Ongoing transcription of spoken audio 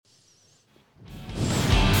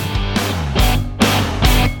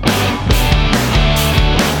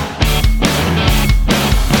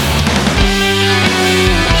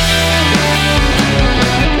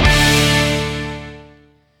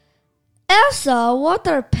So, what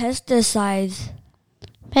are pesticides?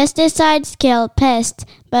 Pesticides kill pests,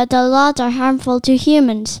 but a lot are harmful to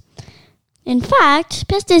humans. In fact,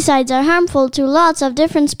 pesticides are harmful to lots of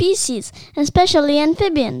different species, especially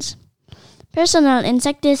amphibians. Personal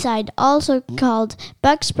insecticide, also called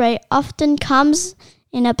bug spray, often comes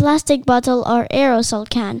in a plastic bottle or aerosol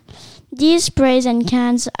can. These sprays and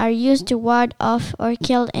cans are used to ward off or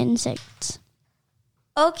kill insects.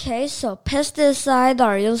 Okay, so pesticides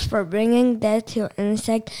are used for bringing death to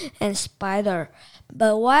insects and spiders.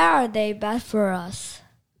 But why are they bad for us?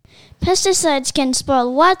 Pesticides can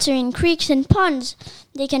spoil water in creeks and ponds.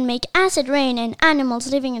 They can make acid rain and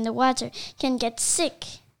animals living in the water can get sick.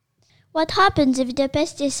 What happens if the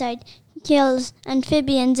pesticide kills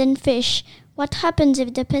amphibians and fish? What happens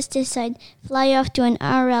if the pesticide fly off to an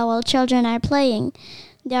area while children are playing?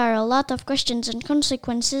 There are a lot of questions and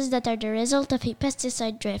consequences that are the result of a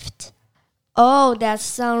pesticide drift. Oh, that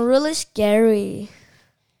sounds really scary.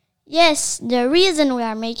 Yes, the reason we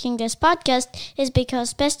are making this podcast is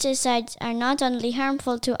because pesticides are not only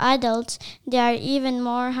harmful to adults, they are even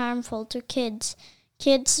more harmful to kids.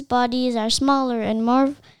 Kids' bodies are smaller and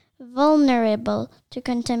more vulnerable to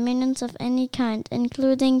contaminants of any kind,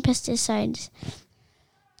 including pesticides.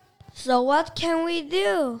 So what can we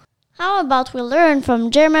do? How about we learn from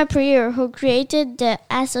Jerma Prieur, who created the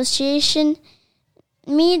association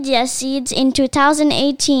Media Seeds in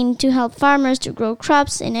 2018 to help farmers to grow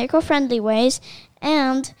crops in eco-friendly ways,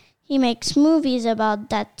 and he makes movies about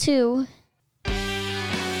that too.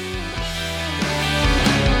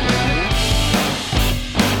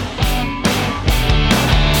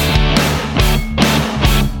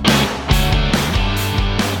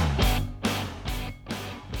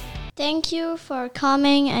 Thank you for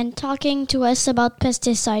coming and talking to us about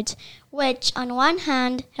pesticides, which on one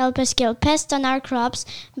hand help us kill pests on our crops,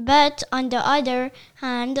 but on the other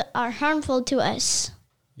hand are harmful to us.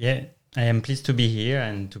 Yeah, I am pleased to be here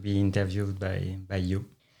and to be interviewed by you.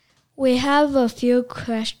 We have a few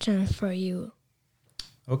questions for you.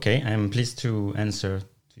 Okay, I am pleased to answer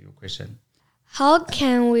to your question. How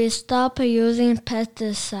can we stop using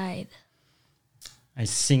pesticides? I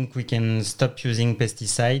think we can stop using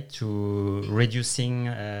pesticide to reducing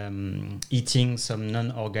eating some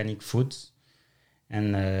non-organic foods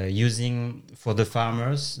and using for the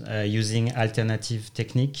farmers using alternative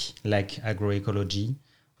technique like agroecology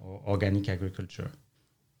or organic agriculture.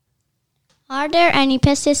 Are there any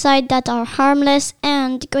pesticides that are harmless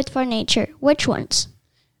and good for nature? Which ones?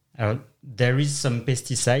 There is some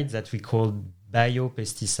pesticides that we call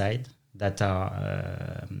biopesticide that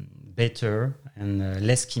are better and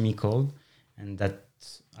less chemical and that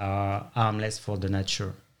are harmless for the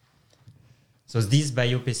nature. So these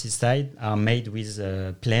biopesticides are made with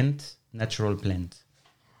natural plant.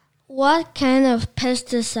 What kind of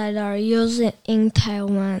pesticides are used in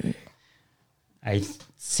Taiwan? I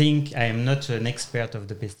think I am not an expert of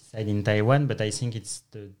the pesticide in Taiwan, but I think it's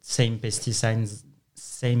the same pesticides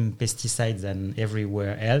than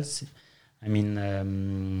everywhere else. I mean,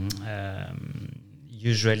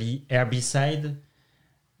 usually herbicide,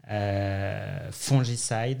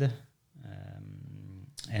 fungicide,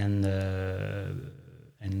 and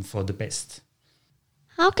for the pest.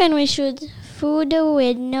 How can we choose food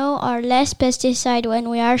with no or less pesticide when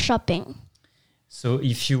we are shopping? So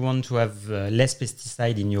if you want to have less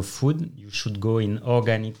pesticide in your food, you should go in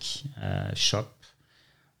organic shop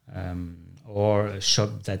or a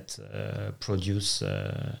shop that produce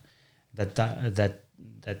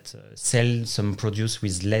that sell some produce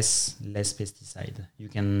with less pesticide. You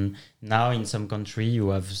can now in some country you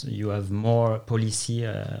have more policy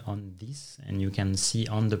on this, and you can see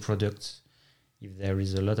on the product if there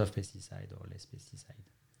is a lot of pesticide or less pesticide.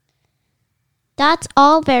 That's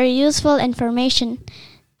all very useful information.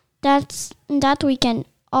 That we can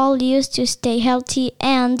all use to stay healthy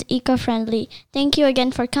and eco-friendly. Thank you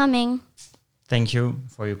again for coming. Thank you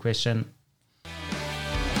for your question.